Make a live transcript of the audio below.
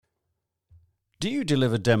Do you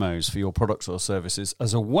deliver demos for your products or services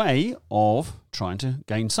as a way of trying to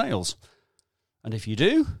gain sales? And if you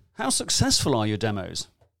do, how successful are your demos?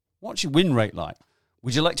 What's your win rate like?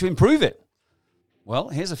 Would you like to improve it? Well,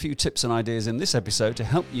 here's a few tips and ideas in this episode to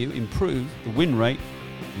help you improve the win rate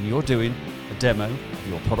when you're doing a demo of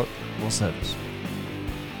your product or service.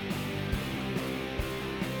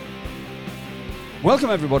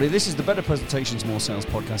 Welcome everybody, this is the Better Presentations, More Sales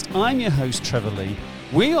podcast. I'm your host, Trevor Lee.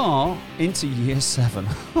 We are into year 7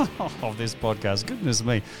 of this podcast. Goodness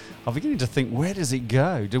me, I'm beginning to think, where does it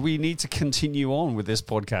go? Do we need to continue on with this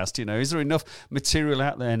podcast? You know, is there enough material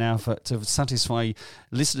out there now to satisfy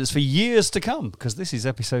listeners for years to come? Because this is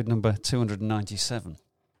episode number 297.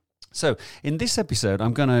 So in this episode,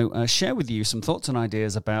 I'm going to share with you some thoughts and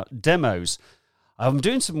ideas about demos. I'm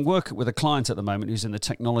doing some work with a client at the moment who's in the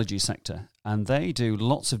technology sector, and they do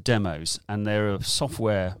lots of demos, and they're a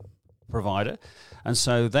software provider, and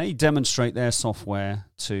so they demonstrate their software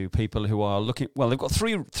to people who are looking. Well, they've got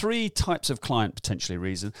three types of client potentially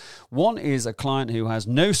reason. One is a client who has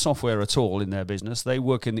no software at all in their business. They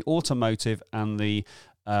work in the automotive and the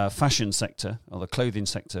fashion sector or the clothing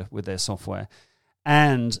sector with their software.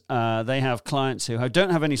 And they have clients who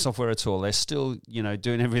don't have any software at all. They're still,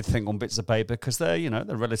 doing everything on bits of paper because they're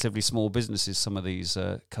relatively small businesses, some of these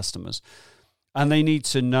customers. And they need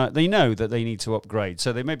to know, they know that they need to upgrade.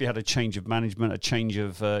 So they maybe had a change of management, a change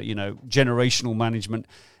of, generational management,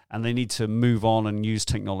 and they need to move on and use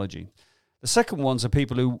technology. The second ones are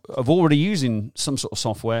people who are already using some sort of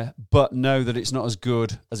software, but know that it's not as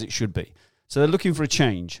good as it should be. So they're looking for a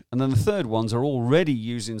change. And then the third ones are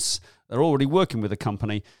they're already working with a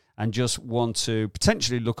company and just want to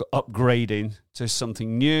potentially look at upgrading to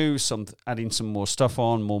something new, adding some more stuff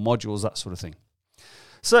on, more modules, that sort of thing.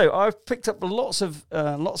 So I've picked up lots of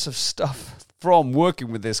stuff from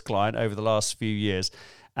working with this client over the last few years.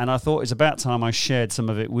 And I thought it's about time I shared some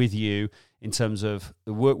of it with you in terms of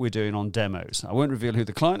the work we're doing on demos. I won't reveal who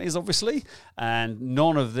the client is, obviously, and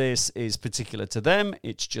none of this is particular to them.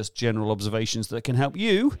 It's just general observations that can help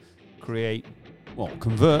you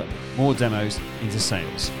convert more demos into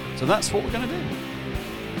sales. So that's what we're going to do.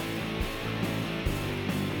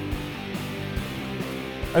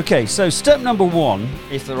 Okay, so step number 1,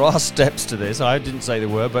 if there are steps to this, I didn't say there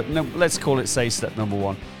were, but no, let's call it, step number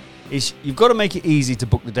 1, is you've got to make it easy to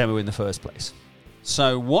book the demo in the first place.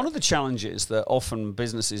 So one of the challenges that often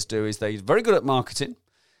businesses do is they're very good at marketing,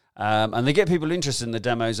 and they get people interested in the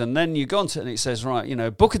demos, and then you go on to it and it says,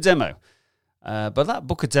 right, book a demo. But that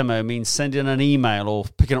book a demo means sending an email or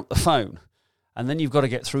picking up the phone. And then you've got to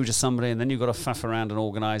get through to somebody, and then you've got to faff around and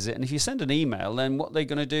organise it. And if you send an email, then what they're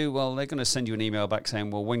going to do, well, they're going to send you an email back saying,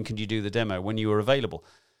 well, when can you do the demo, when you are available?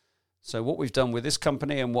 So what we've done with this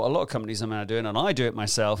company and what a lot of companies are now doing, and I do it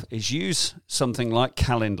myself, is use something like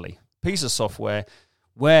Calendly, piece of software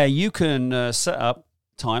where you can set up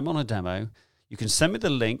time on a demo. You can send me the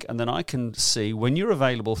link, and then I can see when you're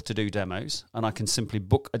available to do demos, and I can simply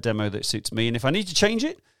book a demo that suits me. And if I need to change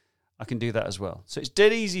it, I can do that as well. So it's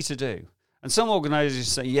dead easy to do. And some organizations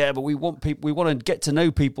say, yeah, but we want to get to know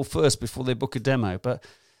people first before they book a demo. But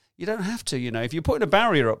you don't have to, if you're putting a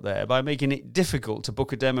barrier up there by making it difficult to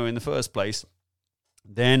book a demo in the first place,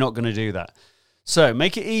 they're not going to do that. So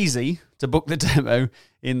make it easy to book the demo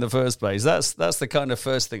in the first place. That's the kind of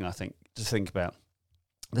first thing I think to think about.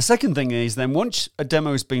 The second thing is then once a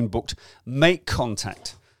demo has been booked, make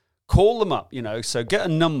contact. Call them up, so get a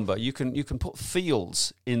number. You can put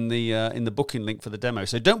fields in the booking link for the demo.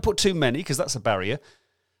 So don't put too many because that's a barrier.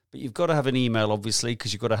 But you've got to have an email, obviously,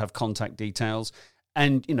 because you've got to have contact details.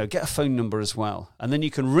 And, get a phone number as well. And then you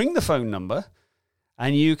can ring the phone number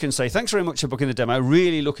and you can say, thanks very much for booking the demo.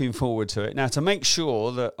 Really looking forward to it. Now, to make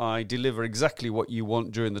sure that I deliver exactly what you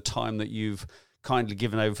want during the time that you've kindly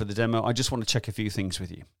given over for the demo, I just want to check a few things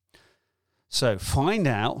with you. So find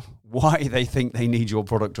out why they think they need your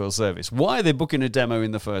product or service. Why are they booking a demo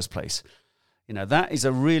in the first place? That is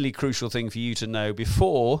a really crucial thing for you to know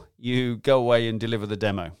before you go away and deliver the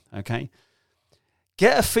demo, okay?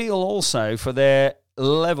 Get a feel also for their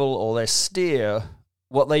level or their steer,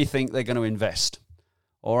 what they think they're going to invest,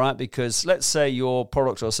 all right? Because let's say your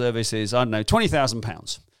product or service is,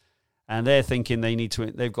 £20,000, and they're thinking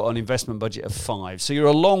they've got an investment budget of 5. So you're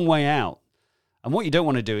a long way out. And what you don't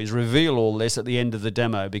want to do is reveal all this at the end of the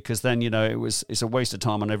demo because then, it's a waste of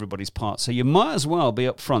time on everybody's part. So you might as well be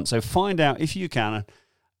upfront. So find out if you can,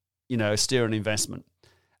 steer an investment.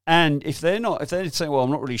 And if they say, well, I'm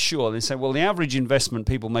not really sure, they say, well, the average investment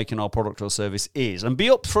people make in our product or service is, and be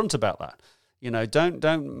upfront about that.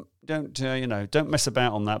 Don't mess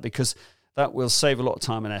about on that because that will save a lot of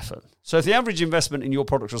time and effort. So if the average investment in your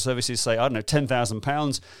product or service is, say, I don't know,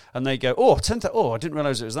 £10,000, and they go, I didn't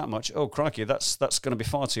realize it was that much. Oh, crikey, that's going to be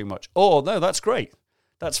far too much. Oh, no, that's great.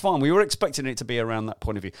 That's fine. We were expecting it to be around that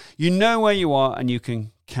point of view. You know where you are and you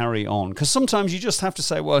can carry on. Because sometimes you just have to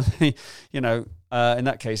say, well, in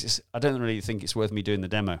that case, I don't really think it's worth me doing the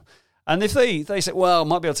demo. And if they say, well, I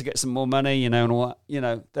might be able to get some more money, and all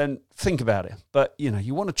that, then think about it. But,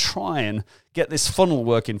 you want to try and get this funnel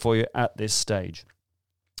working for you at this stage.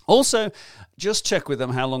 Also, just check with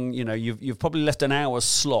them how long, you've probably left an hour's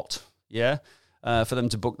slot, for them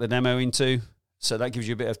to book the demo into. So that gives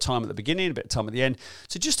you a bit of time at the beginning, a bit of time at the end.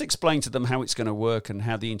 So just explain to them how it's going to work and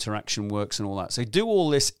how the interaction works and all that. So do all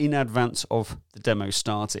this in advance of the demo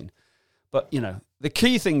starting. But, the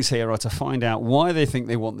key things here are to find out why they think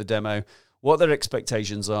they want the demo, what their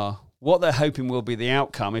expectations are, what they're hoping will be the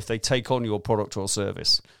outcome if they take on your product or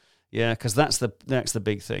service. Yeah, because that's the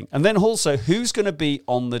big thing. And then also, who's going to be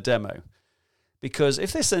on the demo? Because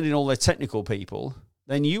if they're sending all their technical people,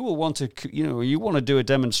 then you will want to, you want to do a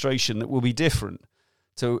demonstration that will be different.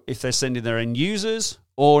 So if they're sending their end users,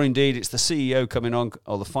 or indeed it's the CEO coming on,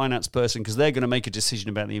 or the finance person, because they're going to make a decision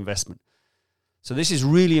about the investment. So this is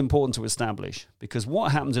really important to establish, because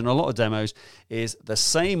what happens in a lot of demos is the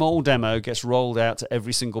same old demo gets rolled out to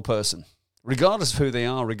every single person, regardless of who they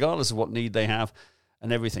are, regardless of what need they have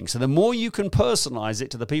and everything. So the more you can personalize it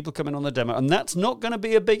to the people coming on the demo, and that's not going to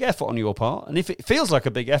be a big effort on your part. And if it feels like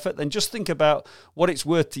a big effort, then just think about what it's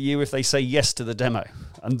worth to you if they say yes to the demo.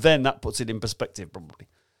 And then that puts it in perspective probably.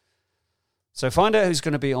 So find out who's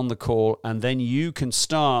going to be on the call, and then you can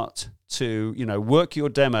start to, work your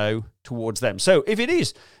demo towards them. So if it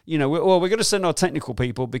is, we're going to send our technical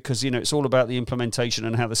people because, it's all about the implementation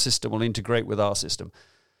and how the system will integrate with our system.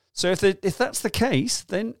 So if that's the case,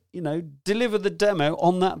 then, deliver the demo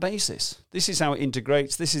on that basis. This is how it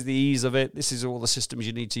integrates. This is the ease of it. This is all the systems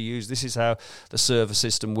you need to use. This is how the server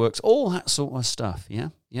system works. All that sort of stuff. Yeah.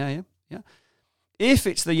 If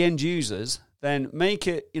it's the end users, then make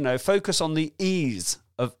it, focus on the ease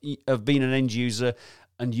of being an end user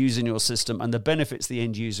and using your system and the benefits the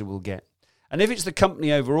end user will get. And if it's the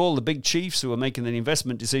company overall, the big chiefs who are making an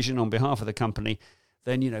investment decision on behalf of the company,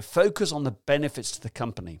 then, focus on the benefits to the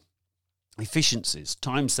company. Efficiencies,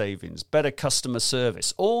 time savings, better customer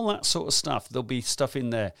service, all that sort of stuff. There'll be stuff in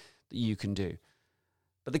there that you can do.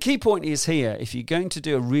 But the key point is here, if you're going to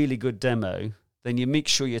do a really good demo, then you make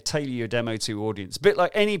sure you tailor your demo to your audience. A bit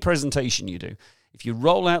like any presentation you do. If you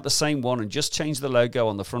roll out the same one and just change the logo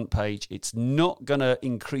on the front page, it's not going to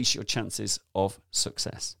increase your chances of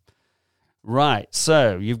success. Right,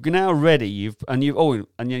 so you've now ready, and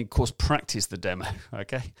of course practice the demo,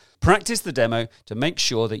 okay? Practice the demo to make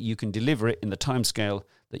sure that you can deliver it in the timescale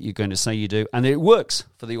that you're going to say you do, and it works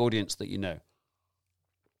for the audience that you know.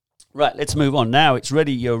 Right, let's move on. Now it's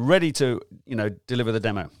ready, you're ready to, deliver the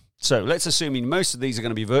demo. So let's assume most of these are going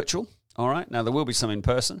to be virtual, all right? Now there will be some in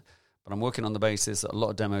person, but I'm working on the basis that a lot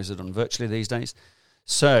of demos are done virtually these days.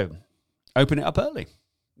 So open it up early.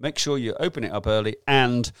 Make sure you open it up early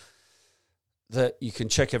and that you can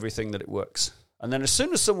check everything that it works. And then as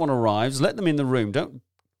soon as someone arrives, let them in the room.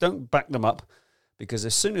 Don't back them up, because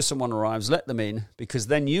as soon as someone arrives, let them in, because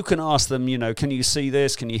then you can ask them, can you see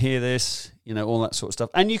this? Can you hear this? All that sort of stuff.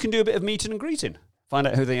 And you can do a bit of meeting and greeting. Find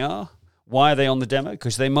out who they are. Why are they on the demo?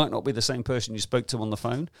 Because they might not be the same person you spoke to on the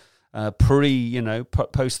phone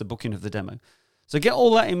post the booking of the demo. So get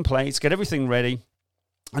all that in place, get everything ready.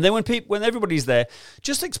 And then when everybody's there,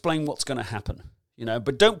 just explain what's going to happen.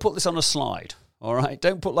 But don't put this on a slide, all right?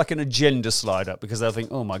 Don't put like an agenda slide up, because they'll think,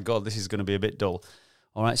 oh my God, this is going to be a bit dull.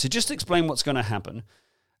 All right, so just explain what's going to happen.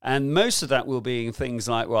 And most of that will be things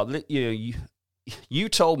like, well, you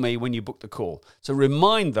told me when you booked the call. So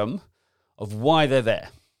remind them of why they're there,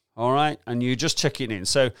 all right? And you just check it in.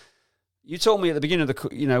 So you told me at the beginning of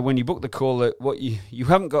the, when you booked the call, that you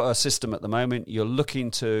haven't got a system at the moment. You're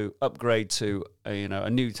looking to upgrade to a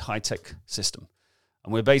new high-tech system.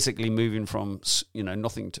 And we're basically moving from,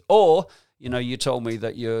 nothing to, or, you told me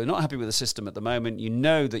that you're not happy with the system at the moment. You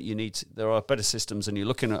know that there are better systems, and you're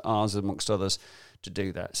looking at ours amongst others to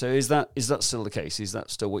do that. So is that still the case? Is that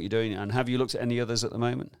still what you're doing? And have you looked at any others at the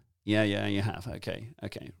moment? Yeah, you have. Okay.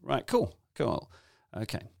 Right, cool.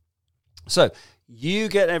 Okay. So you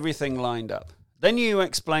get everything lined up. Then you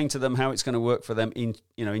explain to them how it's going to work for them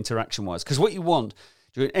interaction-wise. Because what you want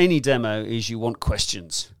during any demo is you want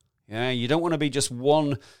questions. Yeah, you don't want to be just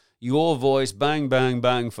your voice, bang, bang,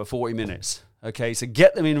 bang for 40 minutes. Okay, so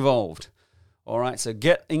get them involved. All right, so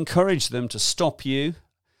encourage them to stop you,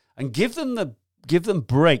 and give them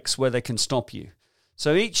breaks where they can stop you.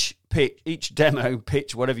 So each demo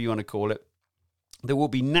pitch, whatever you want to call it, there will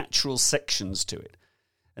be natural sections to it.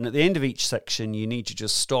 And at the end of each section, you need to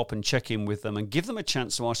just stop and check in with them and give them a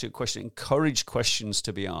chance to ask you a question. Encourage questions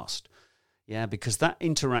to be asked. Yeah, because that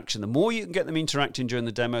interaction, the more you can get them interacting during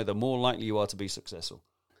the demo, the more likely you are to be successful.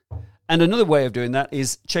 And another way of doing that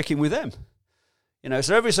is checking with them.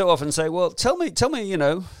 So every so often say, well, tell me, tell me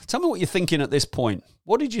what you're thinking at this point.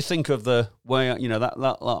 What did you think of the way,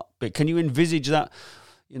 that bit? Can you envisage that,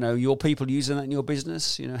 your people using that in your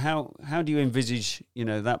business? How do you envisage,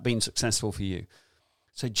 that being successful for you?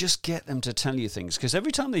 So just get them to tell you things, because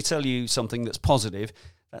every time they tell you something that's positive,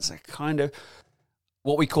 that's a kind of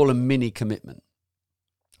what we call a mini commitment.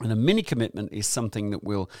 And a mini commitment is something that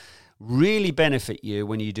will really benefit you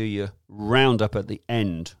when you do your roundup at the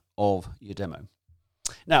end of your demo.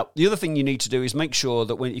 Now, the other thing you need to do is make sure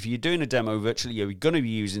that if you're doing a demo virtually, you're going to be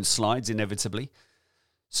using slides inevitably.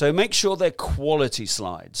 So make sure they're quality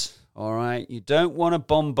slides, all right? You don't want to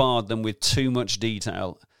bombard them with too much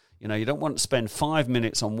detail. You don't want to spend 5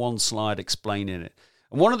 minutes on one slide explaining it.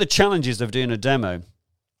 And one of the challenges of doing a demo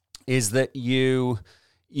is that you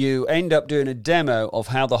end up doing a demo of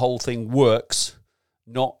how the whole thing works,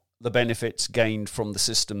 not the benefits gained from the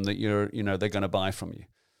system that they're going to buy from you.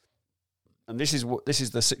 And this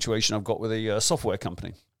is the situation I've got with a software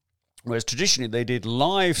company. Whereas traditionally they did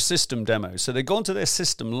live system demos. So they'd gone to their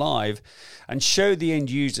system live and showed the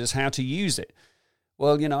end users how to use it.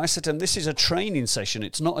 Well, I said to them, this is a training session.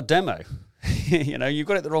 It's not a demo. You've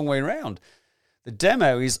got it the wrong way around. The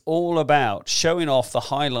demo is all about showing off the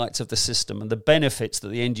highlights of the system and the benefits that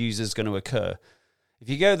the end user is going to occur. If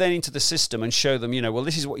you go then into the system and show them, well,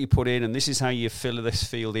 this is what you put in and this is how you fill this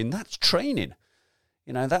field in, that's training.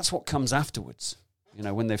 That's what comes afterwards,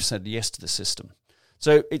 when they've said yes to the system.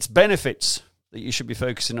 So it's benefits that you should be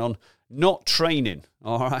focusing on, not training,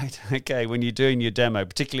 all right? Okay, when you're doing your demo,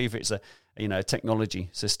 particularly if it's a technology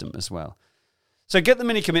system as well. So get the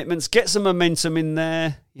mini commitments, get some momentum in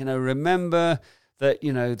there. Remember that,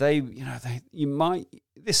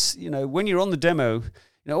 when you're on the demo,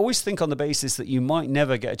 always think on the basis that you might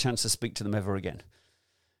never get a chance to speak to them ever again.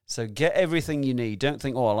 So get everything you need. Don't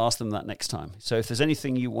think, I'll ask them that next time. So if there's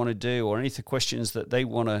anything you want to do or any questions that they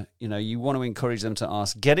want to, you want to encourage them to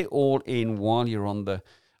ask, get it all in while you're on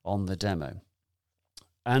the demo.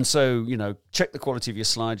 And so, check the quality of your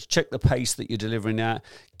slides, check the pace that you're delivering at,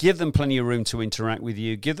 give them plenty of room to interact with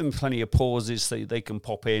you, give them plenty of pauses so they can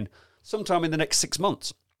pop in sometime in the next 6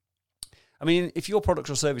 months. I mean, if your product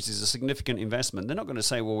or service is a significant investment, they're not going to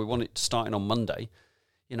say, well, we want it starting on Monday.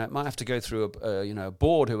 It might have to go through a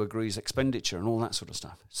board who agrees expenditure and all that sort of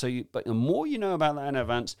stuff. But the more you know about that in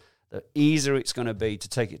advance, the easier it's going to be to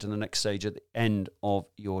take it to the next stage at the end of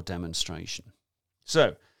your demonstration.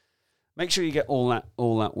 So make sure you get all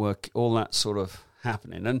that work, all that sort of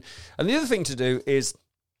happening. And the other thing to do is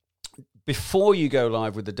before you go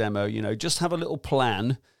live with the demo, just have a little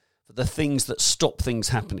plan for the things that stop things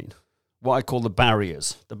happening. What I call the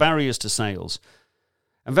barriers to sales.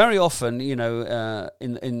 And very often, in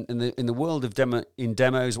the world of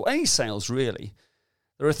demos or any sales really,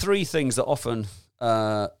 there are three things that often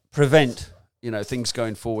prevent things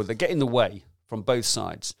going forward. They get in the way from both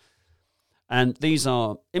sides, and these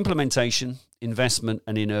are implementation, investment,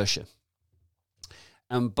 and inertia.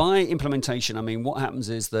 And by implementation, I mean what happens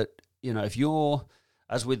is that if you're,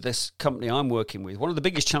 as with this company I'm working with, one of the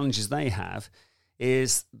biggest challenges they have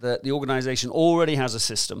is that the organization already has a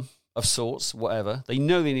system of sorts, whatever. They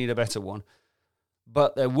know they need a better one,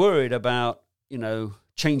 but they're worried about,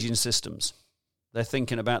 changing systems. They're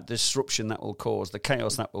thinking about disruption that will cause, the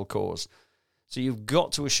chaos that will cause. So you've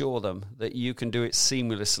got to assure them that you can do it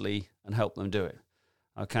seamlessly and help them do it,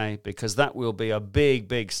 okay? Because that will be a big,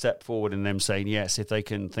 big step forward in them saying yes, if they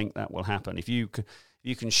can think that will happen. If you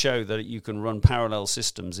can show that you can run parallel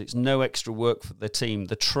systems, it's no extra work for the team.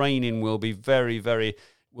 The training will be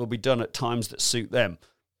will be done at times that suit them.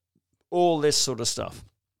 All this sort of stuff.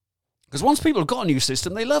 Because once people have got a new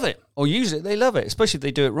system, they love it. Or use it, they love it, especially if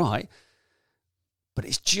they do it right. But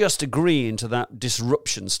it's just agreeing to that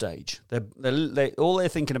disruption stage. All they're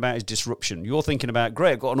thinking about is disruption. You're thinking about,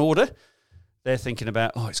 great, I've got an order. They're thinking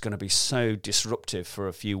about, it's going to be so disruptive for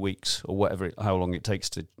a few weeks or how long it takes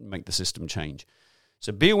to make the system change.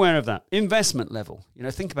 So be aware of that. Investment level.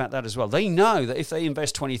 Think about that as well. They know that if they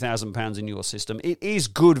invest £20,000 in your system, it is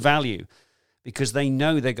good value, because they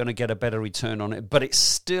know they're going to get a better return on it. But it's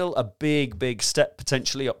still a big, big step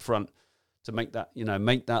potentially up front to make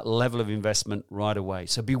that level of investment right away.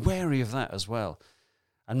 So be wary of that as well.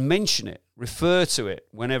 And mention it, refer to it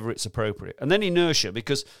whenever it's appropriate. And then inertia,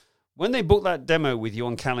 because when they booked that demo with you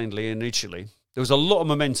on Calendly initially, there was a lot of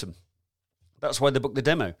momentum. That's why they booked the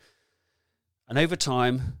demo. And over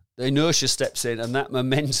time, the inertia steps in and that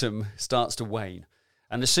momentum starts to wane.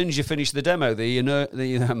 And as soon as you finish the demo, the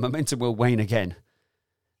momentum will wane again.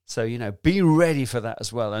 So, be ready for that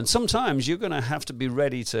as well. And sometimes you're going to have to be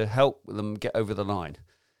ready to help them get over the line.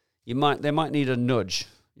 They might need a nudge,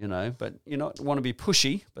 but you don't want to be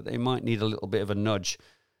pushy, but they might need a little bit of a nudge.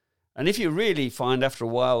 And if you really find after a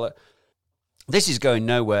while that this is going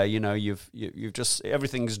nowhere, you've just,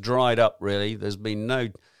 everything's dried up really. There's been no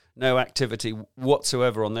activity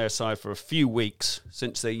whatsoever on their side for a few weeks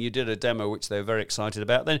since you did a demo which they're very excited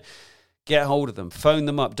about, then get hold of them, phone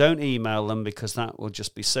them up. Don't email them because that will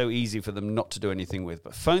just be so easy for them not to do anything with.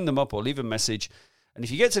 But phone them up or leave a message. And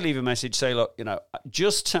if you get to leave a message, say, look,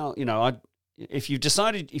 just tell, if you've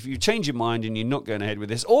decided, if you change your mind and you're not going ahead with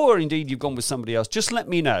this, or indeed you've gone with somebody else, just let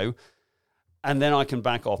me know and then I can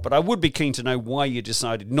back off. But I would be keen to know why you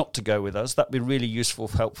decided not to go with us. That'd be really useful,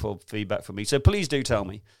 helpful feedback for me. So please do tell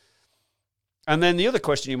me. And then the other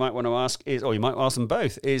question you might want to ask is, or you might ask them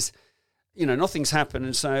both, is, nothing's happened.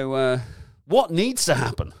 And so what needs to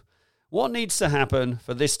happen? What needs to happen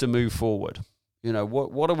for this to move forward?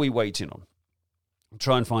 What are we waiting on?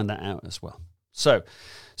 Try and find that out as well. So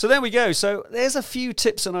there we go. So there's a few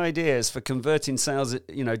tips and ideas for converting sales,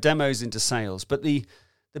 demos into sales. But the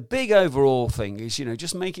big overall thing is,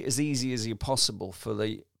 just make it as easy as you possible for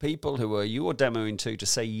the people who are you're demoing to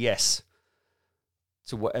say yes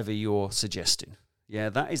to whatever you're suggesting. Yeah,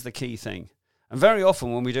 that is the key thing. And very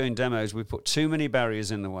often when we're doing demos, we put too many barriers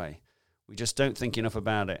in the way. We just don't think enough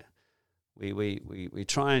about it. We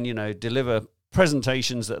try and, deliver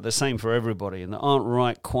presentations that are the same for everybody and that aren't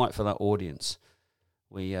right quite for that audience.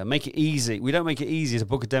 We make it easy. We don't make it easy to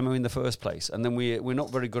book a demo in the first place. And then we're not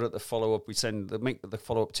very good at the follow-up. We make the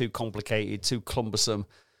follow-up too complicated, too cumbersome.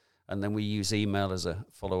 And then we use email as a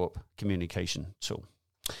follow-up communication tool.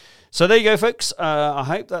 So there you go, folks. I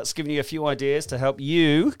hope that's given you a few ideas to help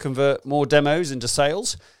you convert more demos into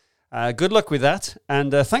sales. Good luck with that.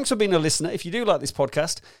 And thanks for being a listener. If you do like this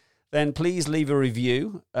podcast, then please leave a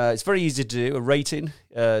review. It's very easy to do, a rating.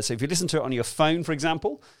 So if you listen to it on your phone, for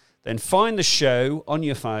example, then find the show on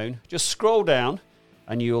your phone. Just scroll down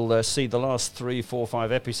and you'll see the last 3, 4,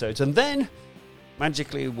 5 episodes. And then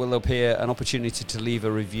magically will appear an opportunity to leave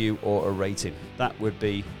a review or a rating. That would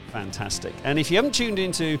be fantastic. And if you haven't tuned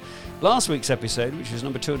into last week's episode, which was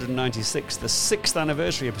number 296, the 6th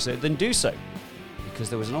anniversary episode, then do so,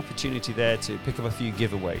 because there was an opportunity there to pick up a few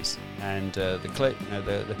giveaways. And the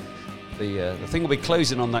thing will be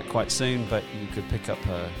closing on that quite soon, but you could pick up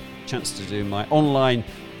a chance to do my online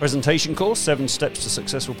presentation course, 7 Steps to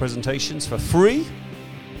Successful Presentations, for free.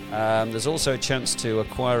 There's also a chance to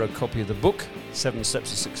acquire a copy of the book, 7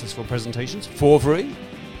 Steps to Successful Presentations, for free.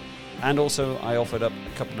 And also I offered up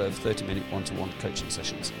a couple of 30-minute one-to-one coaching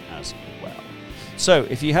sessions as well. So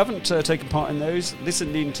if you haven't taken part in those,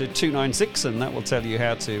 listen in to 296 and that will tell you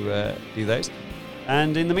how to do those.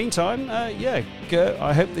 And in the meantime,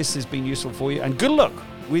 I hope this has been useful for you. And good luck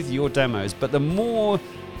with your demos. But the more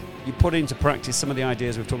you put into practice some of the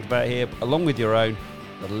ideas we've talked about here, along with your own,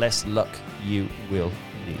 the less luck you will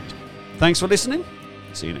need. Thanks for listening.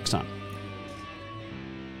 See you next time.